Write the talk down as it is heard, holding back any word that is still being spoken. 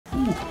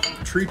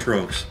tree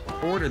trunks.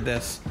 I ordered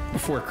this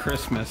before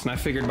Christmas, and I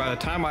figured by the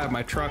time I have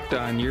my truck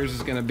done, yours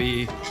is gonna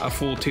be a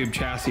full tube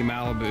chassis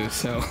Malibu,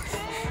 so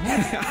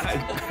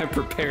I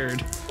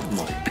prepared. Oh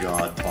my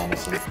God,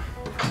 Thomason.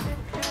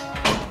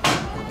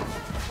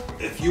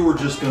 If you were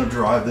just gonna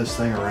drive this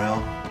thing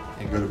around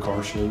and go to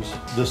car shows,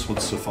 this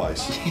would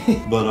suffice.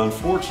 But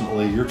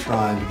unfortunately, you're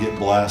trying to get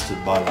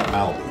blasted by that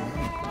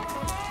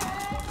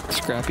Malibu.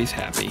 Scrappy's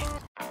happy.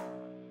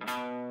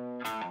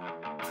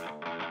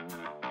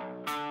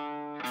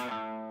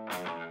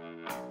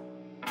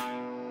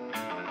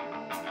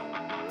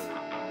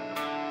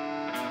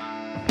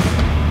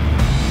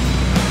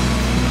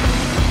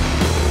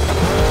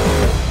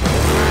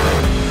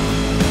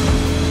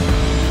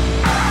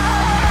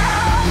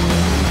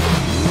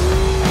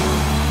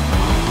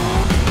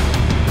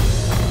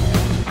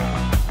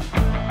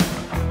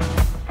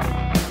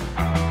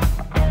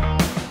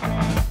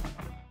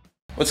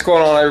 What's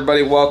going on,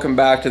 everybody? Welcome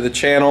back to the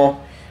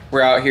channel.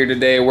 We're out here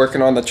today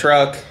working on the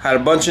truck. Had a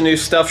bunch of new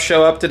stuff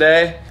show up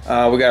today.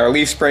 We got our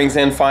leaf springs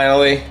in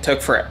finally.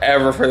 Took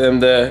forever for them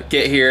to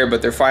get here,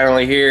 but they're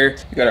finally here.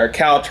 We got our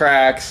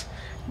CALTRACS,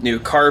 new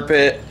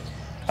carpet,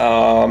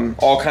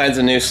 all kinds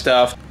of new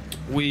stuff.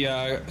 We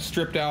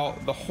stripped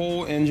out the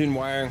whole engine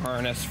wiring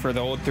harness for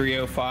the old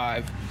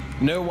 305.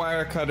 No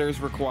wire cutters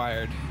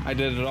required. I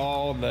did it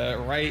all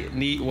the right,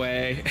 neat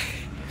way,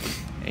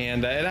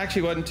 and it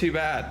actually wasn't too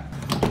bad.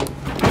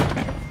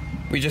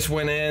 We just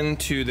went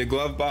into the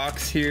glove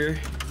box here.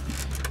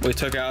 We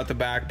took out the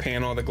back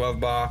panel of the glove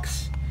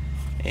box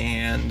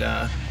and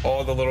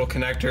all the little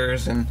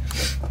connectors and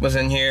was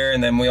in here.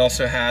 And then we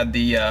also had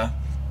the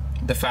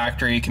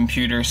factory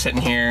computer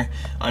sitting here.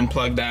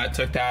 Unplugged that,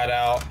 took that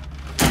out.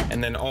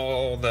 And then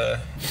all the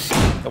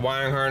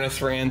wiring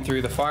harness ran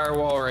through the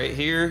firewall right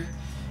here.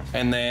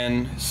 And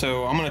then,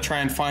 so I'm gonna try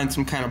and find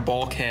some kind of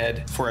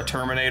bulkhead for a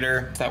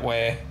terminator. That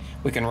way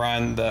we can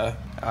run the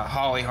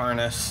Holly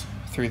harness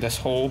through this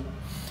hole.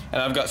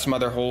 And I've got some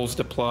other holes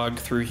to plug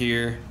through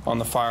here on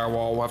the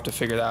firewall. We'll have to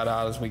figure that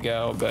out as we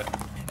go.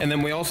 And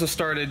then we also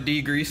started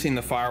degreasing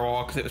the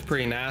firewall because it was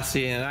pretty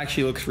nasty, and it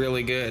actually looks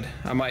really good.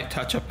 I might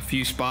touch up a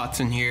few spots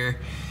in here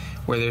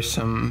where there's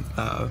some,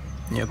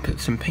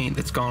 some paint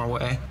that's gone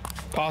away.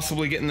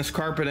 Possibly getting this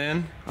carpet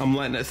in. I'm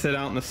letting it sit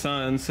out in the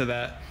sun so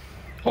that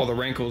all the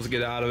wrinkles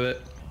get out of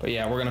it. But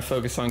yeah, we're gonna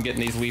focus on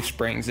getting these leaf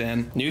springs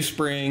in. New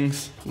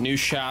springs, new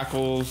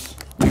shackles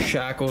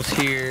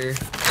here,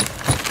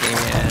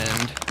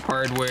 and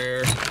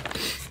hardware.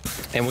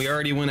 And we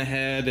already went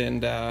ahead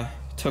and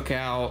took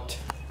out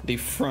the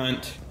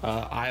front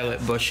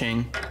eyelet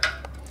bushing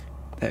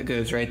that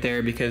goes right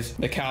there, because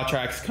the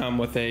CALTRACS come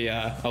with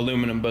a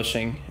aluminum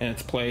bushing in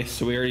its place.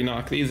 So we already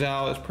knocked these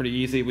out. It's pretty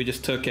easy. We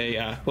just took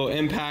a little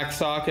impact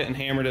socket and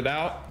hammered it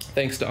out,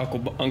 thanks to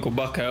Uncle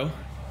Bucko.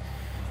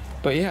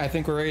 But yeah, I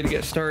think we're ready to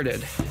get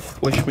started.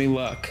 Wish me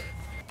luck.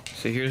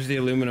 So here's the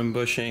aluminum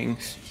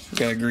bushings. We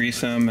gotta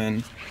grease them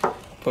and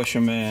push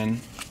them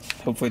in.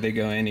 Hopefully they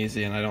go in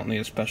easy and I don't need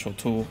a special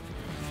tool.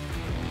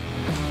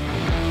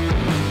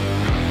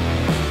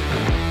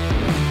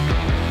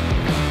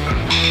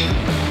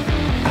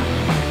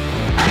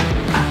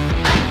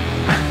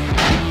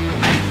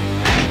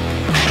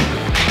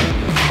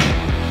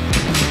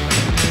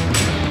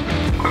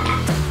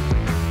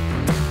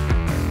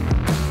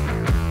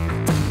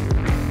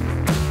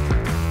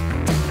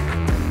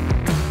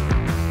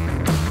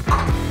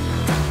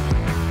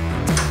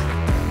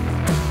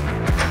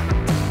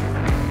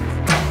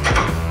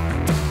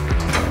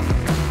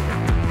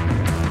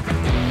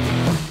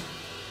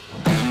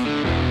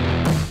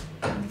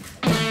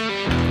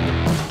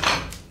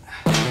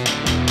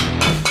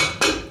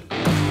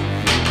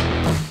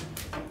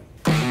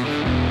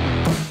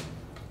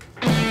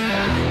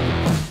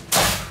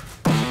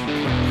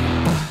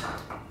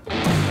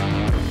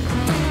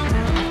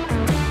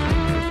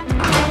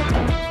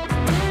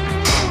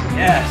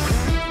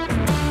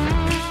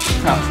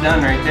 It's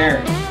done right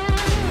there.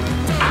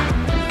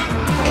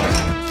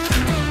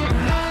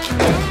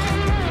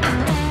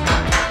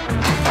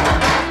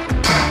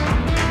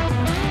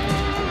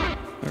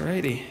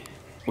 Alrighty,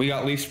 we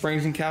got leaf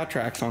springs and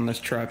CALTRACS on this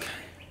truck.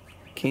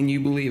 Can you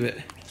believe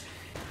it?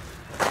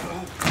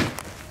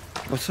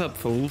 What's up,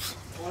 fools?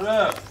 What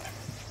up?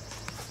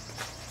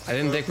 I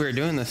didn't think we were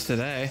doing this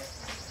today.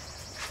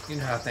 You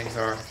know how things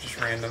are, just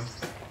random.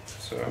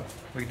 So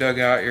we dug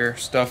out your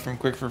stuff from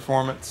Quick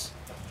Performance,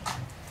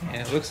 and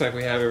it looks like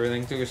we have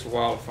everything. It took us a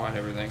while to find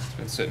everything. It's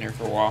been sitting here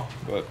for a while,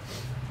 but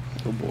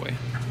oh boy.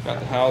 Got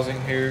the housing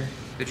here.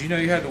 Did you know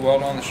you had to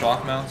weld on the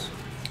shock mounts?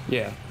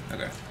 Yeah.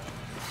 Okay.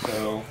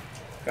 So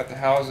got the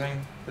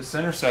housing. The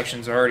center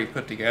section's already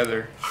put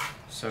together,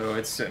 so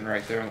it's sitting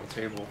right there on the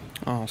table.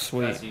 Oh,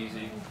 sweet. That's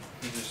easy.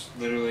 You just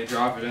literally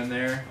drop it in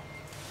there,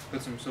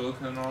 put some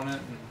silicone on it,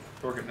 and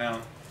torque it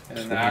down. And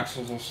then the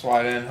axles will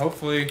slide in,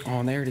 hopefully. Oh,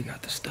 and they already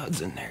got the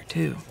studs in there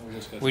too.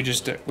 We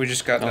just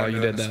got that. Oh,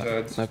 you did that.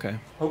 Studs. Okay.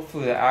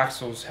 Hopefully the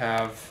axles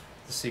have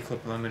the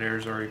C-clip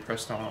limiters already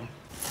pressed on.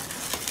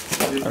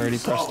 Already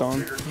pressed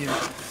on? Yeah.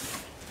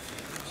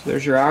 So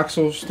there's your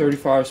axles,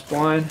 35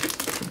 spline,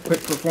 from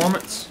Quick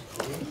Performance.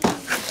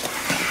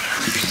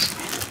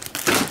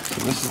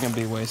 This is gonna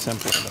be way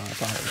simpler than I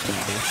thought it was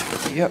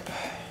gonna be. Yep.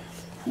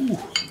 Ooh,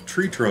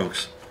 tree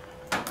trunks.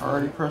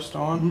 Already pressed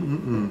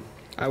on?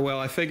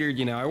 I figured,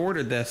 you know, I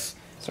ordered this.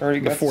 It's already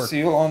got the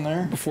seal on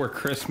there. Before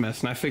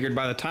Christmas, and I figured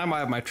by the time I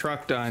have my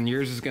truck done,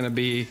 yours is gonna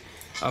be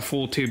a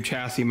full tube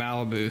chassis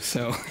Malibu,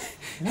 so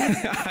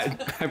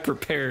I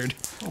prepared.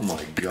 Oh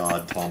my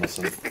God,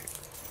 Thomason.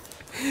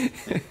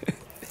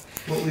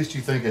 Well, at least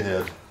you think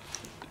ahead.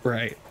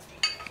 Right.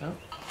 Oh,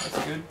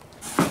 that's good.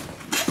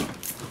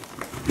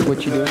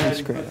 What you doing, Put the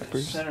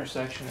scrappers? center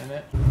section in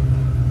it. Looks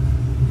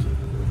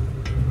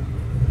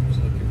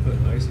like you're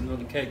putting icing on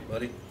the cake,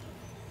 buddy.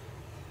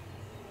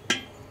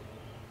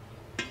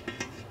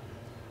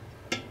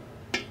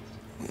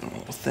 A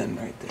little thin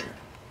right there.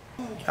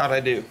 How'd I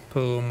do?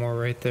 Put a little more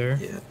right there.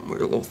 Yeah, we're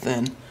a little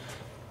thin.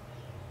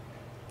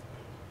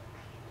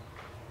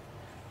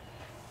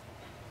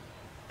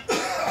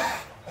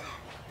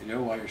 You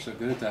know why you're so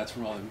good at that? It's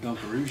from all them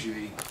Dunkaroos you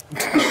eat.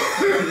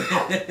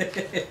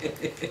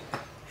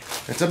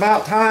 It's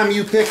about time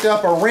you picked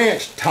up a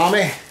wrench,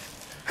 Tommy.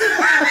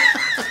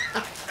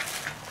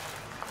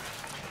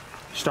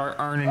 Start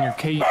earning your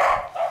keep.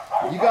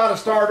 You gotta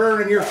start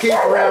earning your keep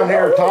around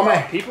here,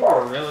 Tommy. People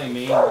were really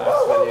mean in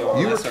last video. on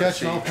You were SRC.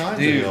 catching all kinds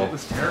Dude, of it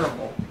was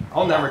terrible.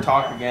 I'll never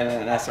talk again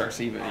in an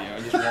SRC video. I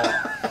just won't.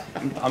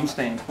 I'm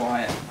staying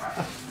quiet.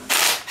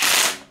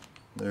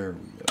 There we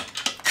go.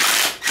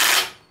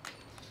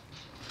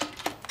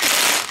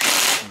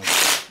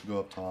 Go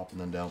up top and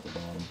then down at the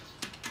bottom.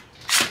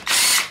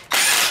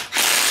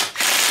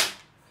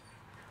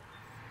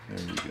 There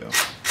you go.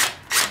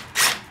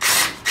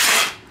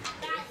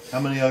 How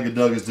many Ugga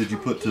Duggas did you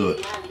put to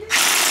it?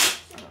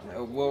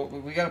 Well,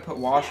 we gotta put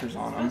washers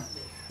on them.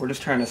 We're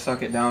just trying to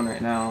suck it down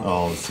right now.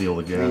 Oh, to seal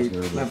the gas and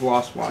I've everything.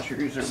 lost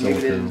washers, or maybe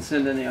they didn't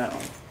send any out.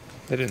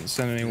 They didn't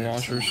send any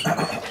washers.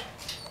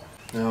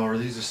 Now, are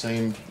these the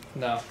same?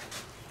 No.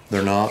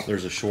 They're not.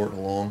 There's a short and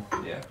a long.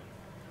 Yeah.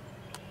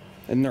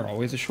 Isn't there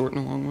always a short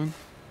and a long one?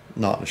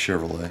 Not in a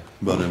Chevrolet,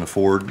 but in a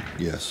Ford,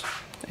 yes.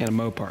 And a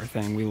Mopar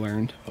thing we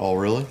learned. Oh,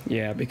 really?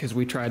 Yeah, because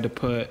we tried to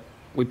put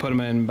them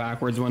in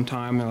backwards one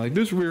time. They're like,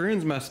 this rear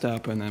end's messed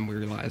up, and then we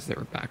realized they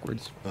were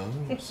backwards. Oh.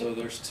 So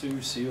there's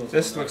two seals.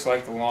 This on looks that.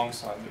 like the long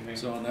side to me.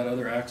 So on that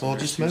other axle, Well,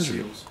 there's just two measure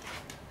it. seals.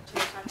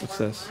 What's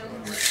this?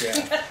 On your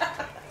shaft.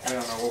 I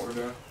don't know what we're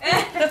doing.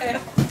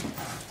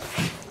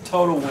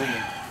 Total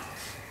winging.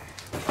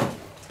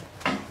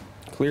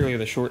 Clearly,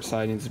 the short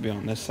side needs to be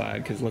on this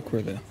side because look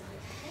where the.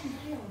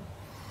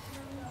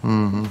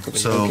 Mm-hmm. where the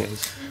So, yoke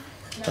is.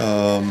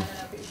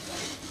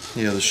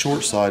 yeah, the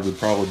short side would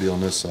probably be on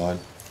this side.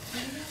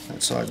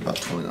 That side's about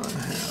 29 and a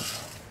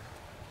half.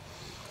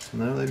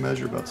 No, they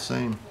measure about the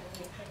same.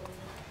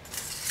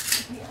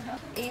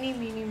 Eeny,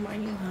 meeny,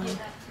 miny, mo.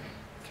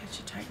 Catch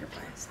a tiger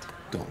blast.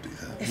 Don't do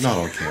that. Not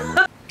on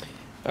camera.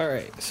 All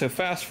right, so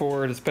fast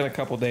forward. It's been a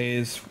couple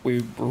days.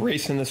 We were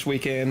racing this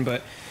weekend,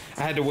 but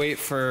I had to wait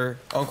for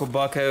Uncle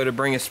Bucko to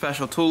bring a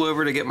special tool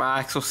over to get my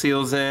axle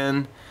seals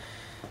in.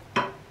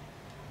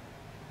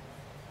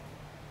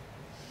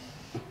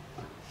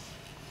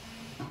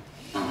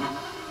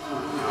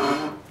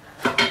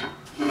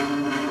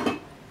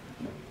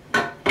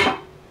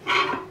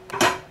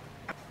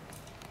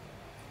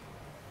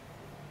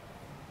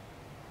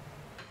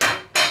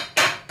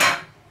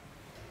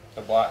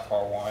 The black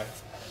car wine.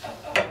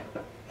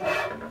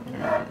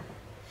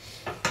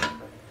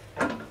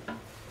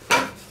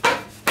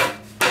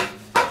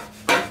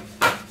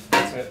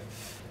 That's it.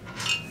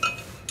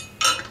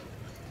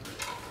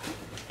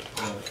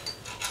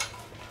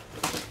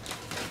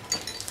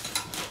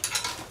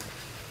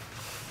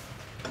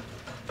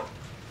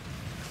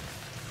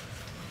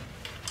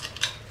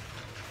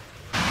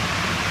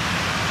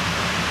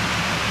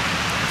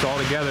 It's all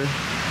together.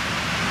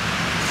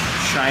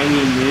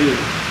 Shiny new.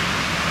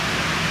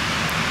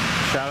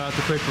 Shout out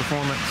to Quick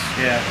Performance.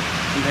 Yeah,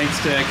 and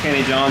thanks to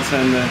Kenny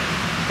Johnson, the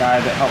guy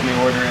that helped me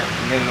order it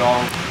and get it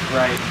all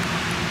right.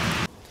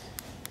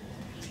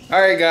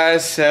 Alright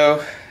guys,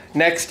 so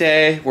next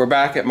day, we're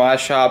back at my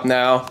shop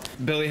now.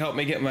 Billy helped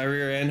me get my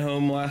rear end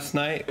home last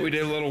night. We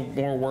did a little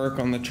more work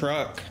on the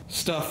truck.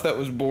 Stuff that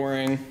was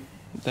boring,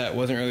 that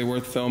wasn't really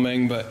worth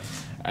filming, but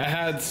I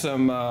had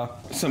some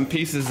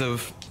pieces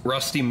of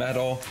rusty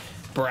metal,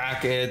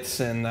 brackets,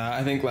 and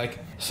I think like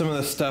some of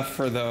the stuff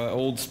for the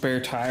old spare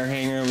tire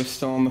hanger was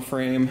still on the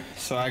frame.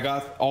 So I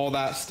got all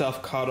that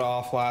stuff cut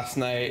off last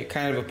night.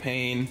 Kind of a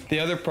pain. The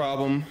other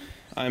problem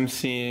I'm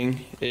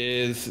seeing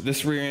is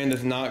this rear end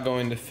is not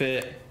going to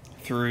fit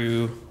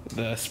through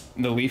the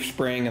leaf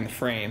spring and the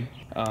frame.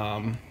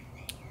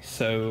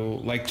 So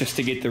like just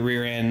to get the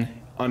rear end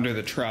under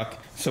the truck.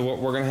 So what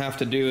we're gonna have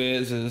to do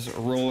is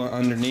roll it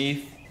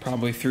underneath,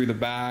 probably through the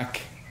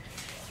back,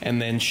 and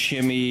then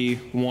shimmy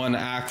one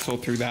axle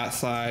through that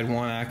side,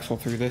 one axle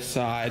through this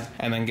side,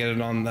 and then get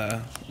it on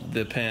the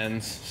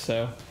pins.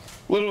 So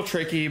a little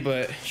tricky,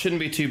 but shouldn't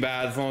be too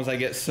bad as long as I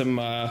get some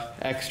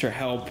extra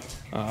help.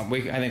 I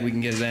think we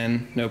can get it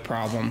in, no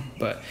problem.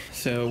 But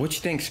so what you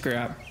think,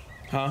 Scrap?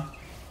 Huh?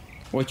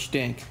 What you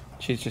think?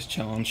 She's just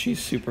chilling. She's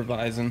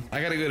supervising.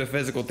 I gotta go to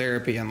physical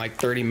therapy in like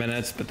 30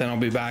 minutes, but then I'll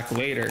be back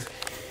later.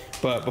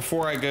 But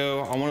before I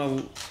go, I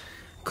wanna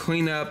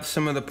clean up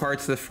some of the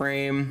parts of the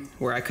frame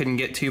where I couldn't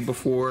get to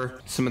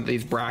before. Some of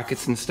these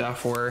brackets and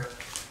stuff were.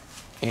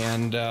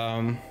 And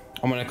I'm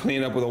gonna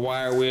clean it up with a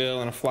wire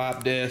wheel and a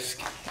flap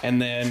disc. And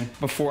then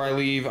before I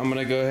leave, I'm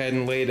gonna go ahead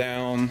and lay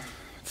down.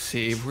 Let's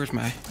see, where's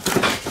my,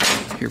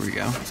 here we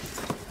go.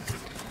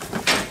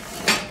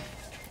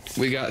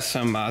 We got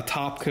some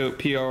top coat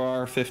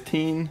PRR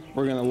 15.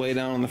 We're gonna lay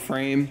down on the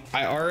frame.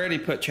 I already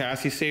put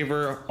chassis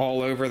saver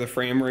all over the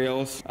frame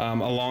rails a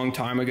long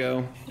time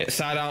ago. It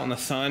sat out in the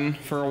sun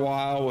for a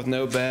while with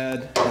no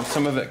bed. And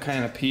some of it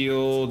kind of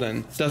peeled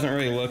and doesn't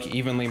really look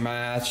evenly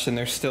matched, and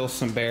there's still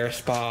some bare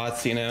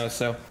spots, you know.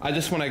 So I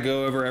just wanna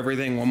go over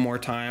everything one more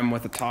time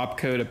with the top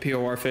coat of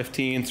PRR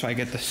 15 so I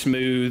get the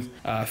smooth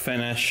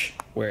finish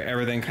where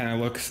everything kind of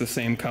looks the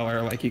same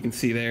color like you can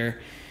see there.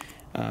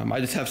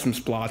 I just have some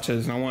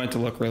splotches and I want it to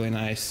look really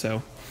nice,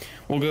 so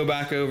we'll go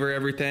back over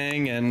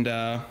everything and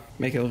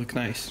make it look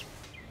nice.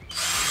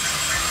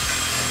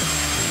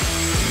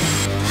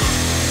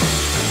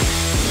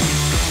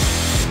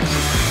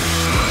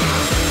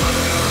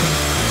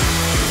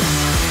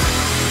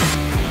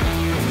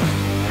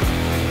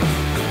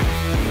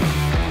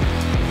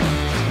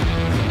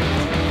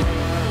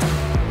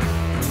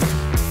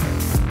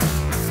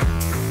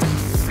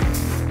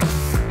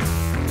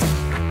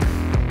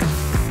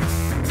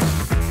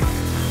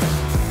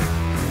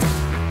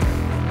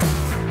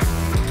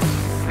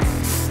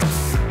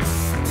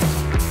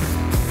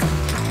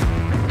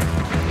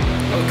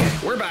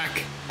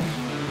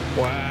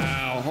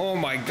 Wow, oh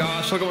my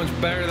gosh, look how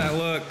much better that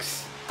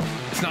looks.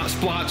 It's not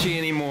splotchy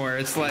anymore,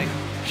 it's like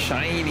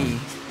shiny.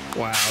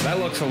 Wow, that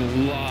looks a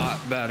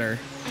lot better.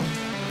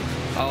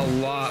 A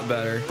lot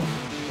better.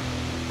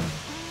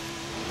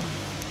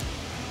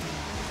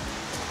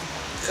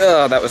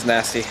 Oh, that was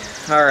nasty.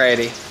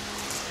 Alrighty.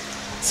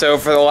 So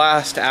for the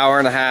last hour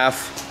and a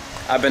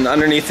half, I've been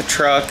underneath the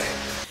truck.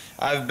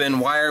 I've been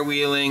wire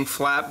wheeling,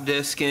 flap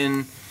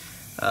disking,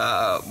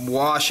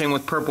 washing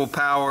with Purple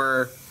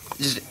Power.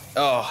 Just,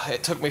 oh,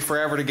 it took me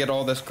forever to get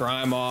all this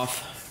grime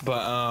off.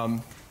 But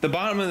the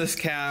bottom of this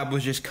cab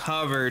was just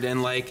covered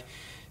in like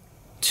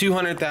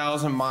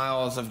 200,000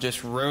 miles of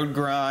just road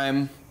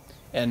grime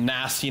and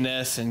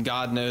nastiness and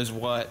God knows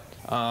what.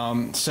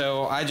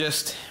 So I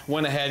just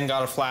went ahead and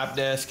got a flap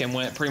disc and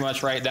went pretty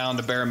much right down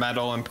to bare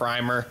metal and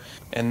primer.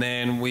 And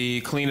then we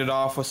cleaned it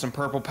off with some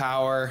Purple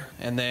Power.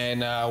 And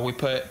then we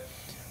put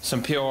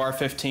some POR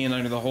 15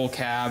 under the whole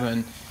cab,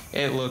 and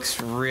it looks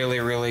really,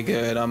 really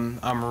good.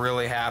 I'm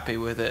really happy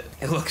with it.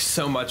 It looks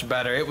so much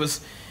better. It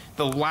was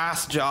the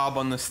last job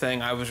on this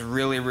thing I was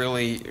really,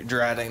 really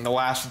dreading. The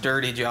last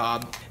dirty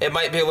job. It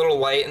might be a little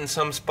light in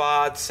some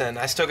spots, and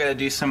I still gotta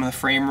do some of the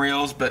frame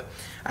rails, but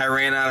I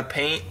ran out of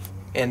paint,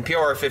 and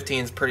POR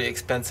 15 is pretty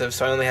expensive,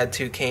 so I only had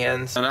 2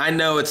 cans. And I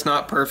know it's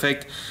not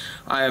perfect.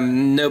 I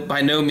am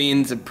by no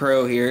means a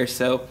pro here,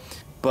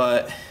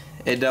 but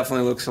it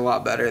definitely looks a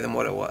lot better than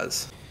what it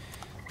was.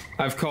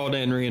 I've called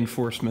in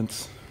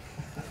reinforcements.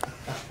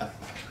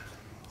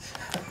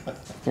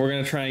 We're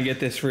gonna try and get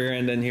this rear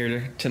end in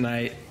here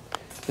tonight.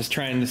 Just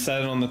trying to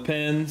set it on the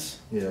pins.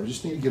 Yeah, we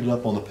just need to get it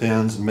up on the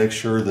pins and make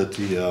sure that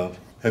the,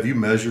 have you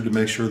measured to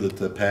make sure that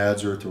the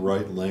pads are at the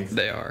right length?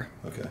 They are.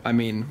 Okay. I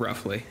mean,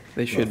 roughly.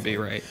 They should be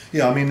right.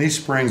 Yeah, I mean,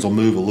 these springs will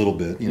move a little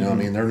bit, you know, I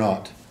mean, they're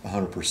not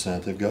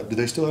 100%. They've got, do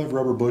they still have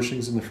rubber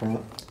bushings in the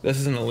front? This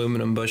is an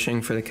aluminum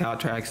bushing for the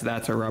CALTRACS.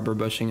 That's a rubber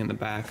bushing in the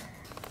back.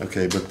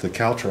 Okay, but the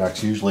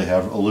CALTRACS usually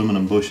have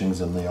aluminum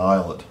bushings in the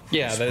eyelet.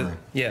 Yeah,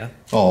 yeah.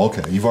 Oh,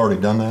 okay. You've already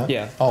done that?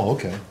 Yeah. Oh,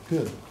 okay.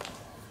 Good.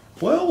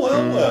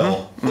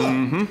 Well.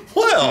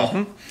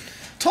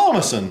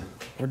 Thomason.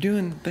 We're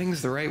doing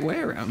things the right way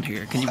around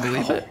here. Can you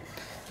believe it?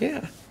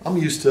 Yeah. I'm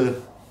used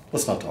to,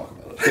 let's not talk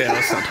about it. Yeah,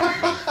 let's not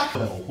talk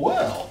about it.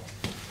 Well.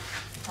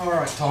 All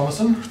right,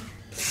 Thomason.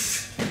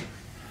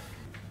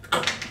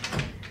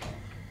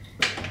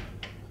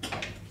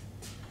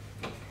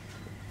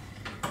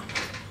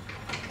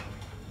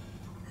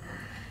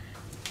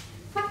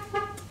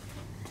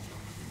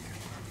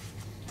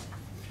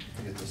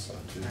 Get this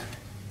side too.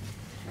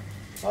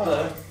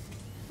 Hello.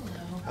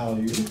 Hello. How are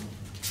you?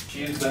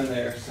 She's been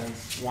there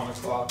since 1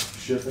 o'clock.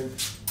 Shipping.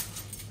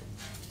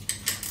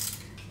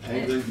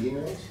 Angry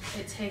emails?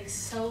 It takes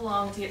so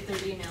long to get through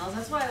emails.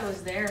 That's why I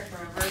was there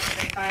forever. Because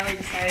I finally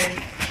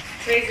decided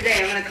today's the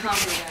day I'm gonna come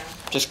to them.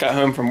 Just got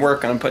home from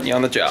work and I'm putting you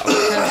on the job. All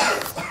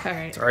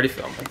right. It's already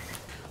filming.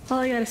 All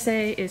I gotta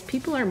say is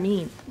people are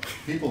mean.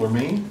 People are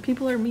mean?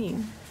 People are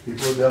mean.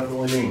 People are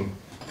definitely mean.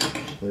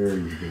 There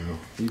you go.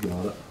 You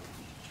got it.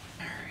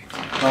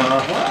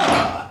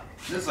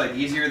 This is like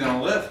easier than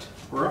a lift.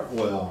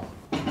 Well.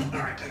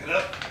 Alright, pick it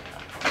up.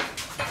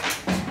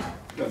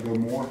 Gotta go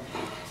more.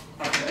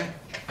 Okay.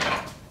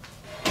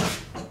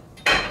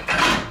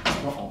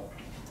 Uh-oh.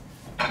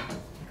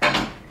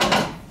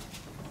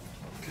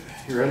 Okay,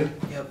 you ready?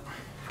 Yep.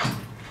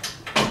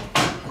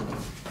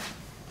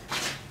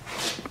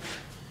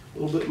 A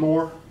little bit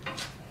more.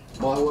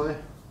 My way.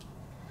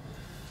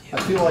 I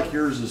feel like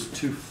yours is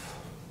too.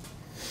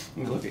 Let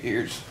me look at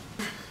yours.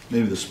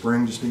 Maybe the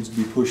spring just needs to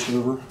be pushed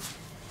over.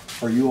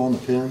 Are you on the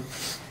pin?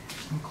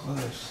 I'm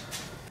close.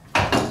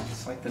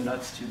 It's like the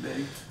nut's too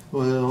big.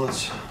 Well,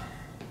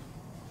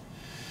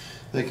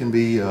 they can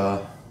be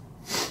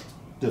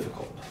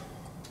difficult.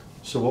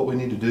 So what we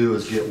need to do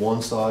is get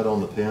one side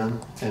on the pin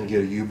and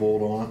get a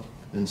U-bolt on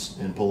it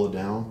and pull it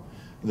down.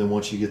 And then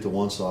once you get the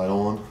one side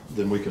on,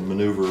 then we can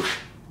maneuver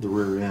the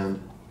rear end.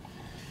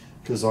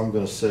 Because I'm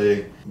going to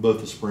say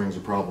both the springs are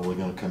probably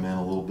going to come in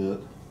a little bit.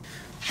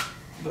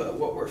 But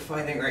what we're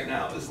fighting right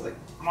now is like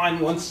mine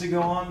wants to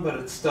go on, but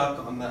it's stuck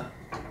on the.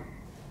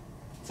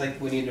 It's like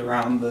we need to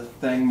round the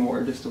thing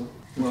more just to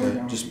lower Okay,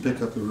 down. just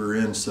pick up the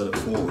rear end, set it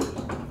forward,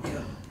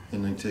 Yeah.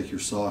 and then take your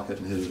socket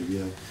and hit it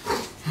again.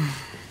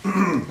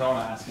 Don't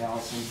ask,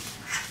 Allison.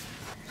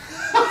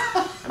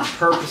 I'm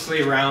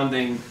purposely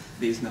rounding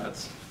these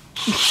nuts.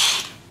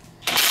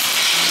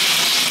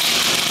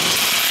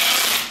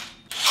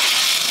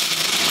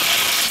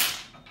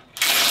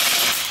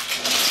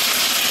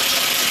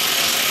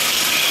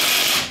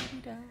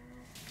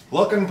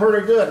 Looking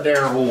pretty good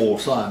there,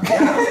 old son.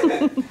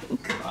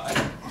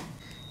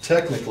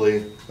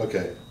 Technically,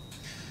 okay,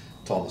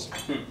 Thomas,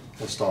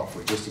 let's stop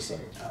for just a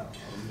second.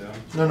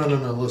 No,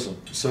 listen.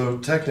 So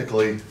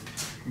technically,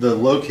 the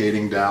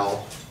locating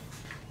dowel,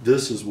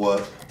 this is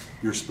what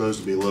you're supposed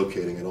to be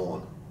locating it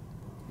on.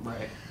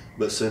 Right.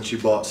 But since you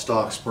bought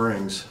stock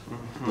springs,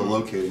 the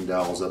locating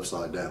dowel is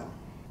upside down.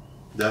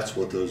 That's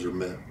what those are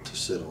meant to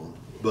sit on.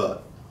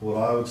 But what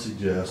I would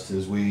suggest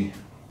is we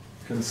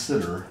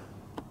consider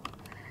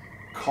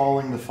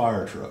calling the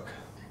fire truck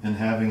and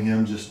having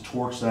him just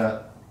torch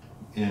that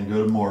and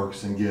go to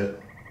Mark's and get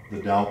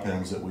the dowel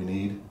pins that we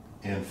need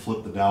and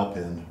flip the dowel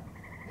pin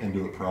and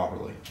do it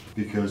properly.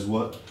 Because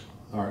all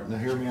right, now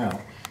hear me out.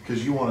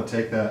 Because you want to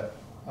take that,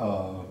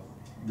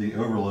 the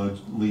overload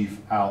leaf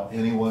out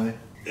anyway.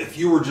 If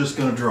you were just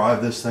going to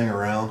drive this thing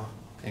around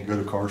and go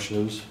to car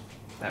shows,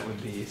 That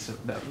would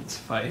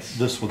suffice.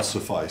 this would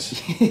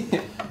suffice.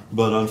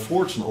 But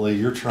unfortunately,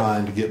 you're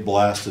trying to get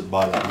blasted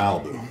by that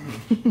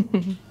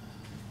Malibu.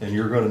 And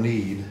you're going to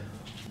need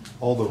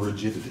all the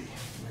rigidity.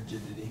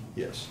 Rigidity.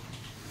 Yes.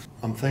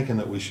 I'm thinking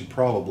that we should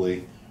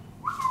probably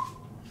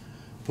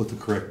put the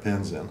correct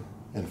pins in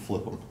and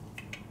flip them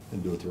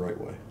and do it the right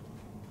way.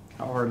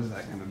 How hard is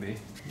that going to be?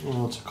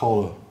 Well, it's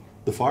called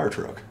the fire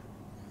truck.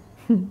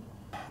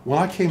 When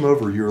I came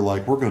over, you were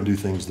like, we're going to do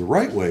things the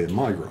right way in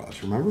my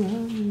garage. Remember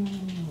that?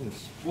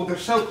 Yes. Well, they're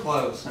so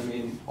close. I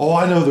mean, Oh,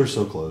 I know they're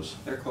so close.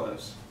 they're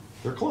close.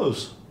 They're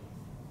close.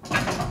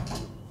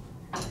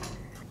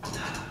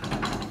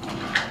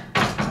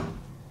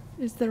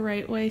 Is the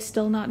right way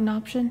still not an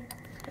option?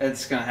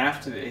 It's going to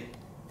have to be.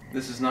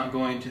 This is not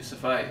going to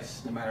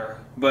suffice, no matter.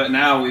 But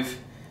now we've.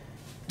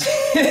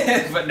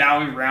 But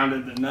now we've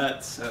rounded the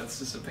nuts, so it's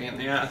just a pain in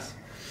the ass.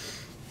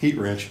 Heat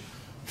wrench.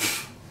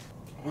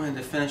 I wanted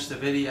to finish the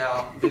video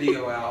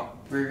out,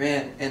 rear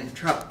end, in the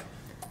truck.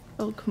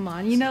 Oh, come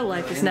on. You know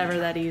life is never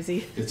that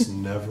easy. It's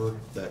never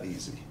that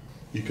easy.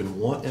 You can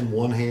want in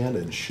one hand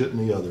and shit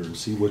in the other and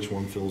see which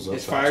one fills up.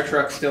 Is fire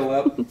truck still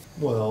up?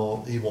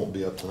 Well, he won't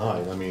be up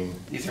tonight. I mean,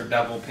 These are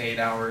double paid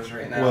hours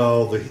right now.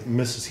 well, the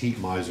Mrs. Heat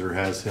Miser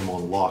has him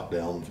on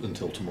lockdown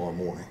until tomorrow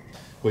morning.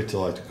 Wait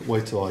till I.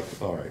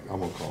 All right, I'm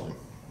gonna call him.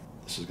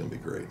 This is gonna be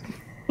great.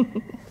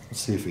 Let's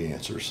see if he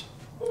answers.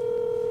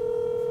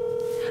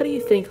 How do you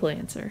think he'll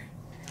answer?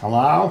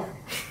 Hello?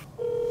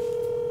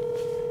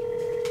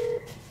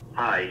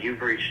 Hi,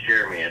 you've reached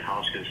Jeremy at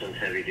Hoskinson's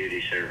Heavy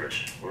Duty Service.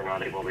 We're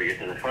not able to get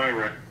to the phone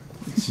right.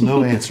 It's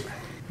no answer.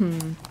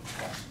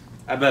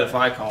 I bet if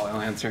I call, he'll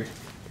answer.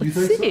 You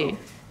Let's think see. so?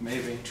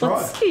 Maybe. Try.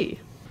 Let's see.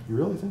 You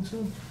really think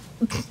so?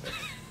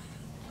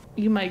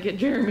 You might get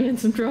Jeremy in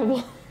some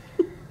trouble.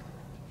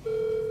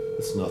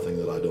 It's nothing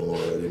that I don't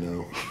already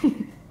know.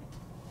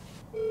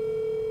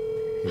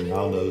 He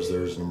now knows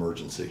there's an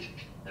emergency.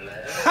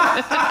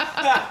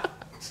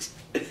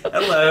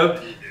 Hello.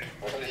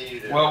 What do you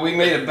do? Well, we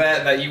made a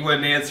bet that you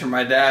wouldn't answer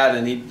my dad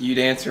and you'd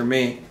answer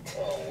me.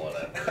 Oh,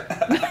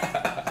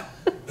 whatever.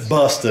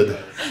 Busted.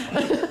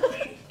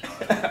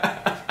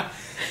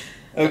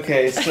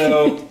 Okay,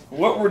 so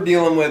what we're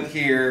dealing with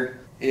here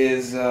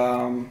is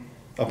A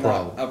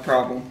problem. A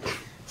problem.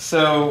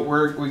 So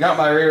we got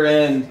my rear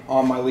end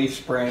on my leaf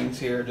springs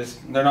here.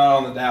 They're not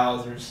on the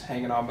dowels. They're just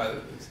hanging on by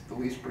the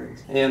leaf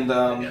springs. And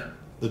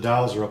The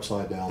dowels are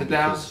upside down. the because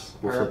dowels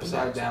we're are flipping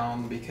upside dowels.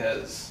 down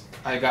because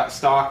I got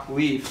stock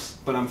leaves,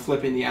 but I'm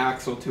flipping the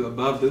axle to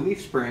above the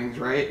leaf springs,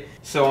 right?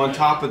 So on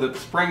top of the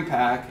spring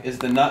pack is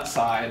the nut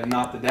side and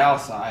not the dowel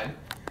side.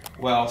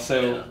 Well,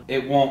 so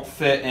it won't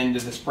fit into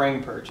the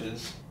spring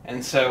perches.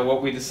 And so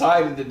what we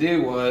decided to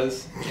do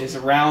is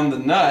around the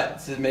nut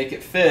to make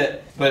it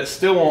fit, but it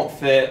still won't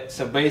fit.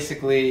 So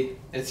basically,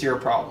 it's your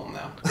problem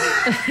now.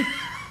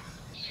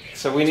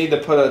 So we need to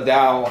put a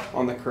dowel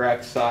on the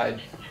correct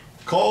side.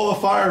 Call the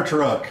fire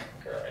truck.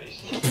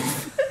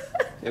 Christ.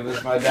 It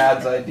was my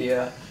dad's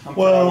idea. I'm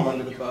Well- throwing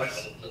him under the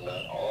bus. The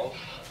nut off.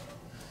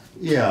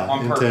 Yeah,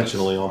 On purpose.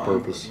 intentionally on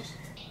purpose.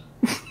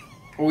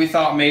 We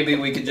thought maybe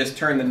we could just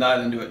turn the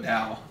nut into a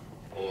dowel.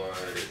 Or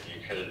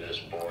you could have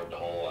just bored the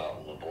hole out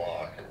in the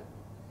block.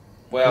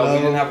 Well, we No.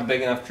 didn't have a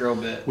big enough drill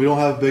bit. We don't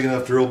have a big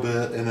enough drill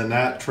bit, and then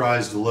that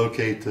tries to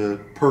locate the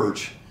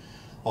perch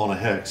on a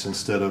hex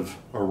instead of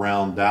a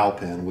round dowel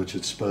pin, which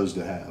it's supposed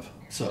to have.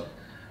 So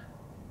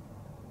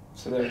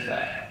there's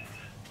that.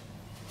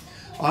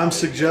 I'm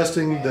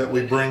suggesting that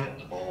we bring.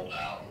 The bolt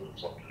out and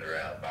flipped it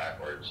around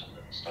backwards and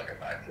then stuck it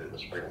back through the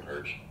spring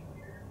perch.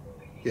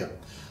 Yeah.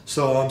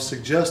 So I'm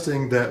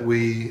suggesting that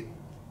we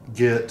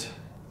get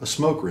a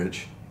smoke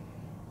wrench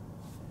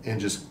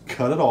and just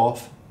cut it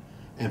off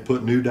and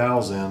put new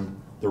dowels in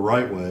the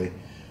right way.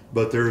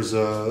 But there's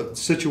a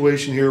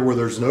situation here where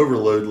there's an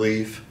overload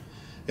leaf,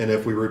 and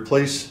if we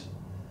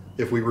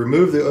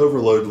remove the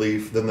overload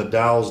leaf, then the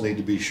dowels need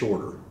to be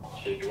shorter.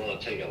 So you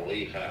want to take a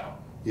leaf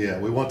out. Yeah,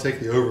 we want to take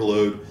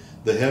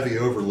the heavy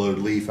overload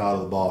leaf out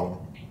of the bottom.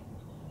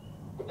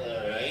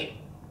 Alright.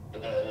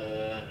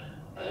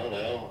 I don't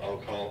know. I'll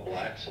call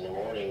Blacks in the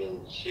morning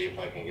and see if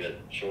I can get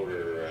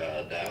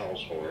shorter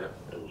dowels for it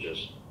and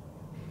just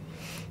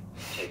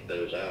take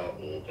those out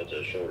and put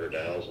those shorter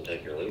dowels and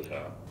take your leaf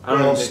out.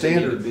 Well,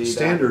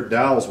 standard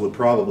dowels would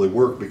probably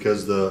work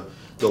because the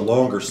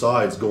longer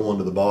sides go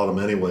into the bottom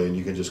anyway, and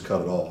you can just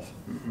cut it off.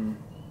 Mm-hmm.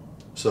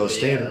 So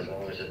standard. Yeah, as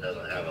long as it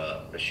doesn't have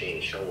a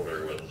machine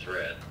shoulder with a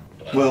thread.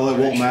 Well, it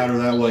won't matter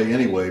that way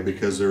anyway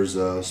because there's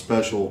a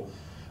special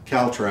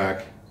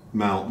CALTRAC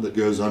mount that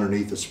goes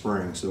underneath the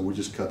spring, so we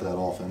just cut that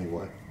off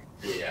anyway.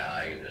 Yeah,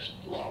 I can just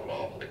log it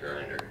off with a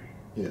grinder.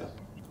 Yeah.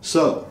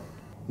 So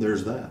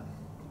there's that.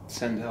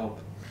 Send help.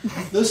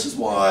 This is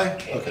why.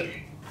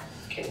 Okay.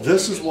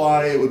 This is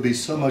why it would be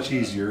so much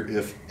easier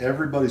if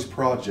everybody's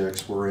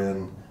projects were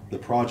in the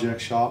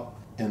project shop,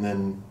 and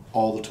then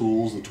all the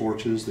tools, the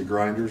torches, the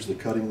grinders, the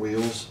cutting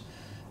wheels,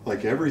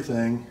 like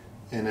everything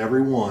and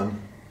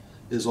everyone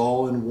is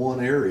all in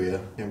one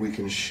area, and we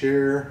can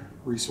share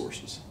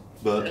resources.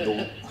 But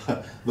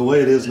the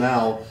way it is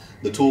now,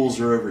 the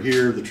tools are over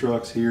here, the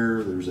truck's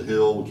here, there's a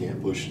hill, we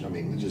can't push. I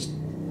mean, it's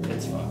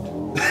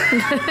fucked.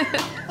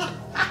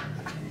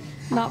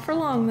 Not for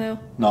long, though.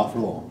 Not for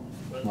long.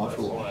 Not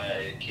for That's long. why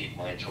I keep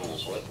my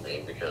tools with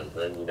me, because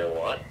then you know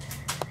what?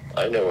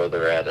 I know where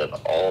they're at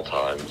all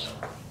times.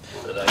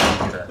 That I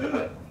can track the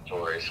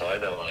inventory, so I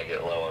know when I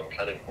get low on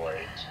cutting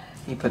blades.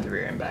 You put the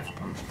rear end back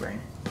up on the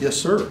spring. Yes,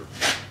 sir.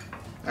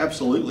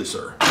 Absolutely,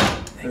 sir.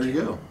 There you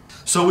go.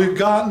 So we've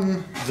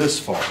gotten this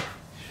far.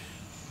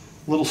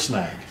 Little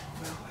snag.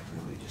 Well, I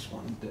really just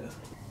wanted to.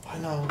 I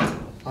know.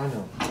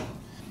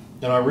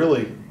 And I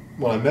really,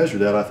 when I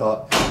measured that, I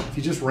thought if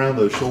you just round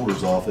those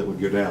shoulders off, it would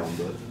go down.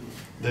 But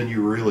then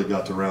you really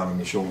got to rounding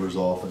the shoulders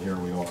off, and here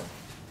we are.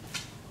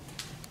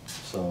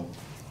 So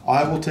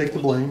I will take the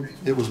blame.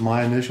 It was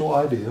my initial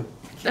idea.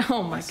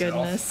 Oh my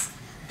goodness.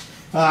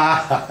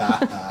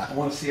 I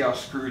want to see how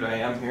screwed I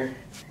am here.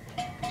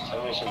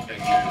 Show me some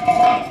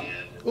pictures.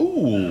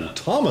 Ooh,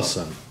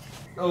 Thomason.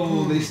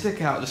 Oh, they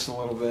stick out just a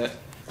little bit.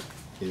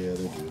 Yeah,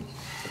 they do.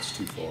 That's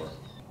too far.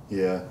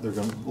 Yeah, they're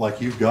gonna, like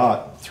you've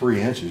got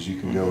 3 inches you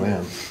can go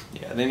in.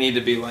 Yeah, they need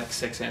to be like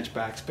 6-inch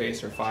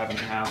backspace or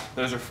 5.5.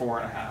 Those are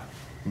 4.5.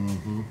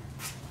 Mm-hmm.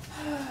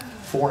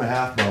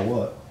 4.5 by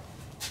what?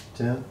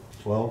 10?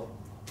 12?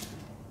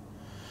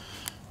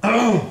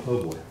 Oh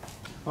boy.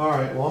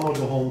 Alright, well I'm gonna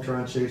go home and try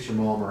and chase your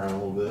mom around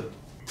a little bit.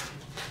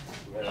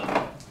 Well,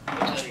 what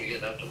time are you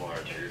getting up tomorrow,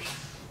 Tears?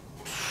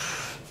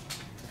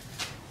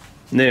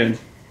 Noon.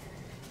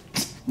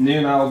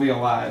 Noon I will be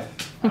alive.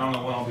 I don't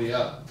know when I'll be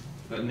up,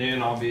 but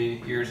noon I'll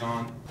be ears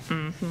on.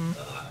 Mm-hmm.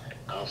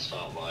 I'll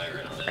stop by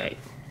around then. Right.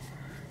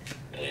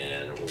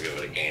 And we'll give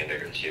it a gander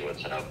and see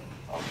what's up.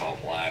 I'll call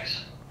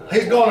Blacks.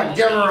 He's gonna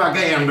give her a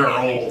gander,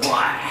 old boy.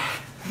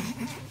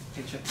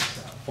 Hey, check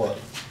this out. What?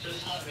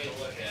 Just let me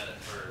look at it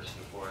first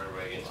before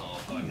everybody gets all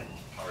fucking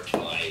parts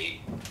by.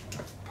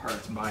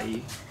 Parts by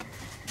E.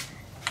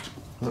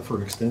 Is that for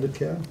an extended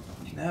cab?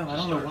 No, I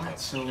don't know why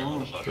it's so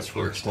long. It's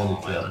for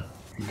extended cab.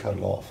 You cut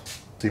it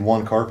off. See,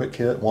 one carpet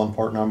kit, one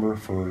part number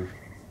for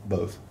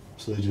both.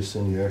 So they just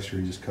send you extra,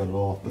 you just cut it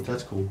off. But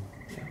that's cool.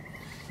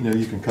 You know,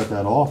 you can cut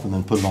that off and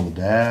then put it on the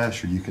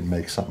dash, or you can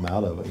make something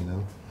out of it, you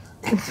know.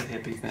 It's a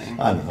hippie thing.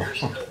 I know. You're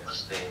still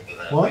listening to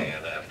that What?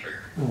 band after.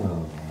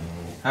 Oh.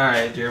 All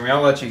right, Jeremy,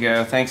 I'll let you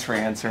go. Thanks for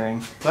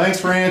answering. Thanks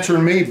for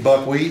answering me,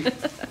 buckwheat.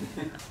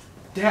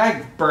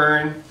 Dag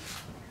burn.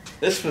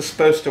 This was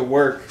supposed to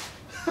work.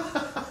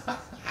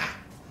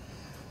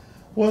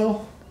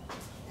 Well,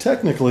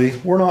 technically,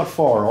 we're not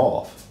far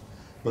off,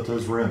 but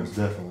those rims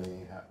definitely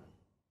ain't happening.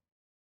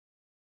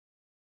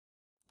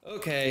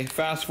 Okay,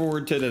 fast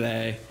forward to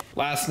today.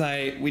 Last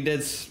night we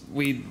did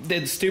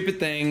stupid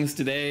things.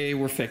 Today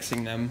we're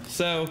fixing them.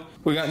 So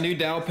we got new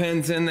dowel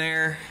pins in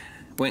there.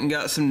 Went and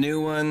got some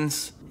new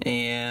ones,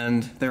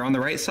 and they're on the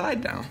right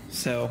side now.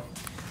 So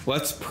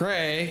let's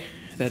pray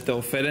that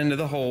they'll fit into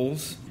the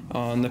holes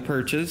on the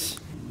perches,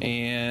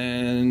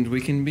 and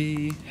we can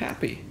be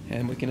happy,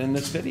 and we can end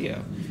this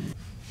video.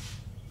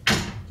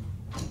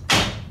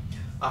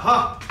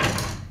 Aha!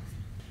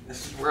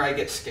 This is where I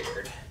get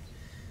scared.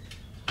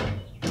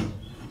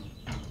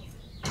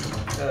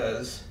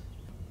 because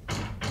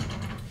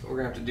we're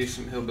gonna have to do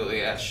some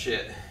hillbilly ass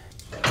shit.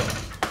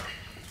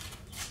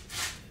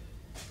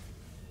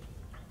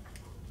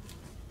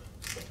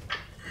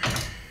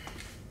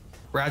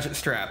 Ratchet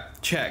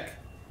strap, check.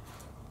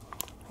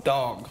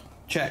 Dog,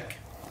 check.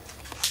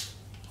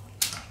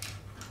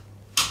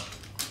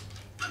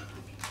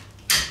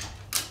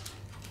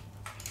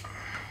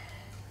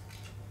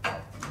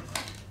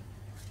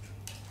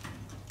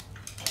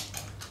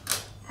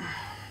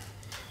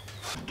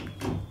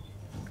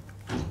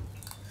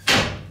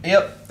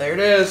 Yep, there it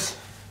is.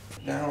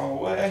 Down all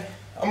the way.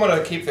 I'm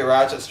gonna keep the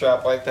ratchet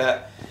strap like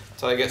that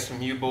until I get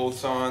some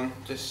U-bolts on,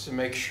 just to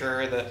make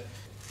sure that it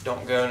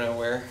don't go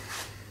nowhere.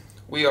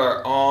 We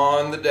are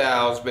on the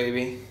dowels,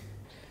 baby.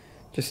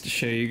 Just to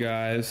show you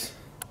guys,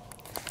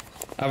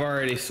 I've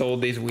already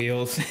sold these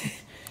wheels.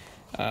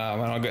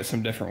 And I'll get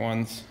some different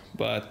ones,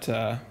 but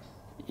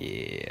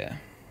yeah,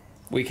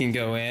 we can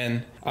go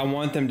in. I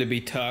want them to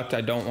be tucked.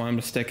 I don't want them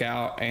to stick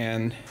out,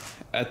 and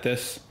at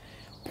this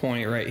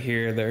point right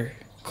here, they're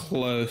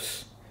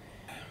close.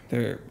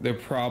 They're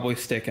probably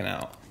sticking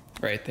out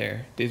right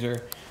there. These are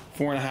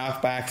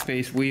 4.5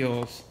 backspace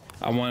wheels.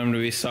 I want them to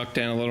be sucked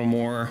in a little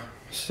more,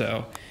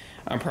 so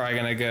I'm probably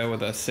gonna go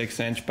with a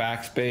 6-inch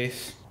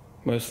backspace,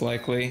 most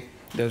likely.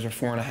 Those are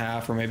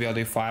 4.5, or maybe I'll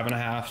do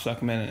 5.5, suck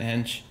them in an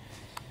inch.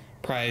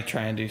 Probably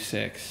try and do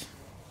 6.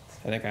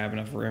 I think I have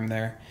enough room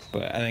there,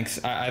 but I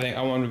think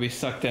I want them to be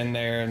sucked in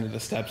there into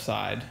the step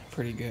side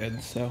pretty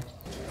good. So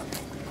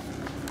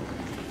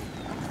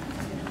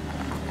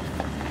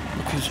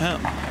look who's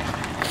home.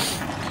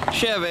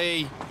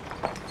 Chevy,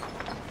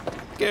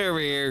 get over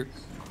here.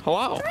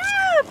 Hello.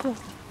 I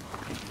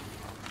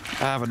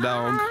have a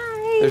dog.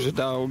 Hi. There's a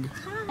dog.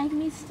 I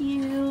missed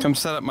you. Come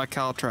set up my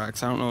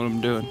CALTRACS. I don't know what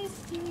I'm doing. I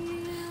missed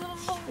you.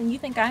 And you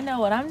think I know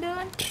what I'm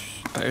doing?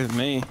 Better than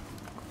me.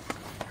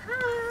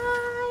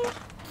 Hi.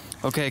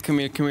 Okay, come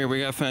here.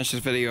 We gotta finish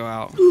this video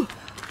out.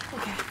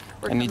 Okay.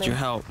 I need your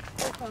help.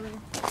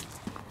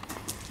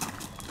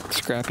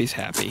 Scrappy's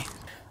happy.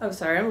 I'm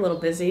sorry, I'm a little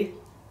busy.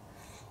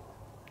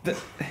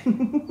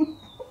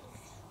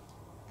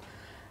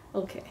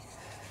 Okay.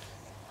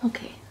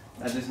 Okay.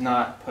 That is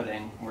not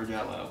pudding or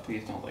Jello.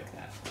 Please don't lick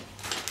that.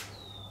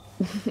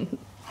 Okay.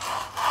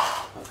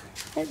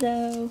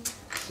 Hello.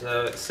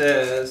 So it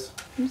says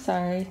I'm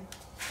sorry.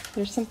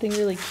 There's something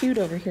really cute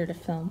over here to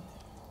film.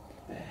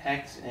 the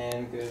hex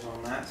end goes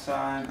on that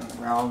side, and the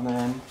valve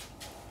end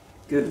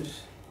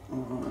goes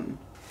on.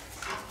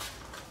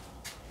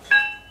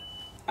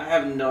 I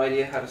have no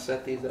idea how to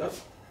set these up.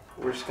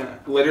 We're just gonna,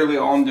 literally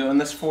all I'm doing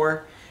this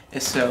for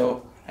is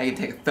so I can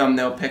take a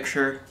thumbnail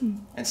picture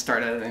and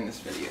start editing this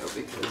video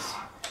because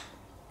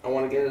I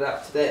want to get it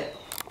out today.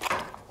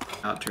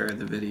 Outro of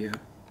the video.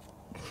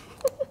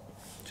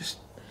 Just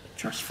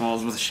trust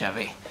falls with a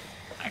Chevy.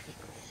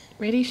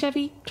 Ready,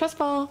 Chevy? Trust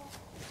fall.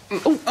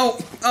 Uh-oh.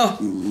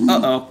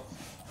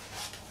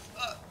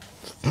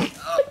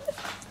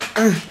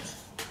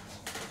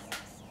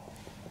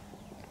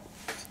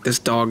 This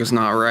dog is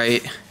not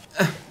right.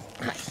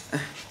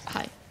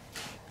 Hi.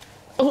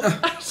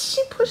 Oh,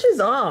 she pushes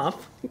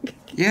off.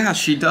 Yeah,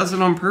 she does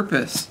it on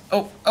purpose.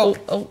 Oh.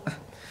 All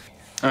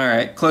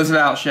right, close it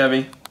out,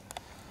 Chevy.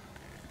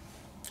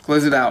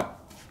 Close it out.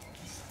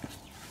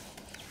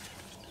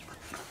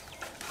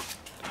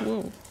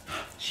 Whoa.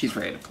 She's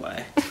ready to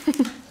play.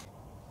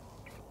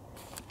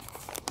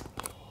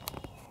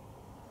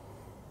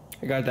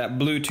 I got that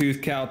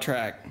Bluetooth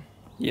CALTRACS.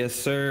 Yes,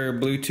 sir.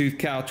 Bluetooth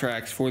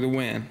CALTRACS for the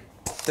win.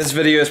 This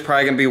video is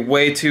probably going to be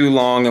way too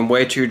long and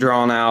way too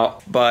drawn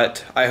out,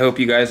 but I hope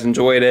you guys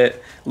enjoyed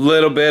it. A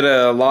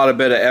lot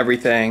of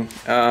everything.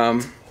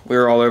 We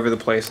were all over the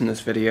place in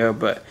this video,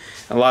 but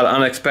a lot of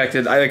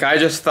unexpected. I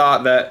just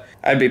thought that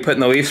I'd be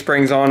putting the leaf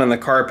springs on and the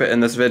carpet in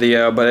this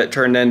video, but it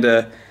turned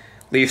into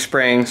leaf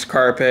springs,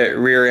 carpet,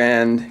 rear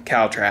end,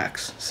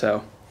 CALTRACS.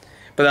 So,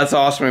 but that's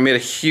awesome. We made a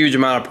huge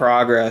amount of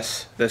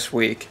progress this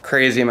week.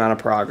 Crazy amount of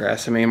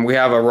progress. I mean, we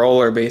have a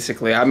roller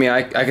basically. I mean,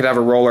 I could have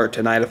a roller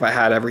tonight if I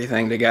had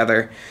everything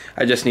together.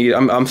 I just need,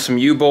 I'm some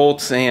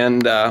U-bolts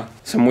and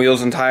some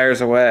wheels and tires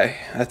away.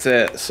 That's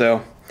it.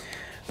 So,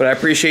 but I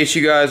appreciate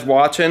you guys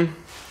watching,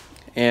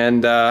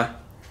 and I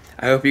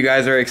hope you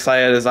guys are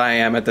excited as I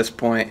am at this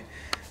point.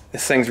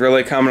 This thing's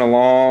really coming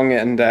along,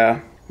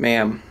 and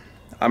man,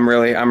 I'm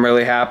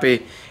really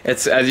happy.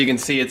 It's, as you can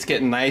see, it's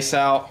getting nice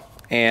out,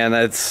 and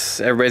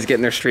everybody's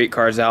getting their street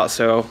cars out.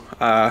 So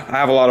I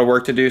have a lot of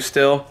work to do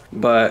still,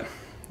 but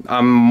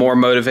I'm more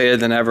motivated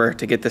than ever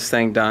to get this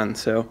thing done.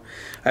 So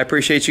I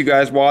appreciate you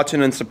guys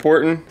watching and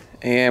supporting,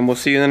 and we'll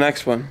see you in the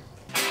next one.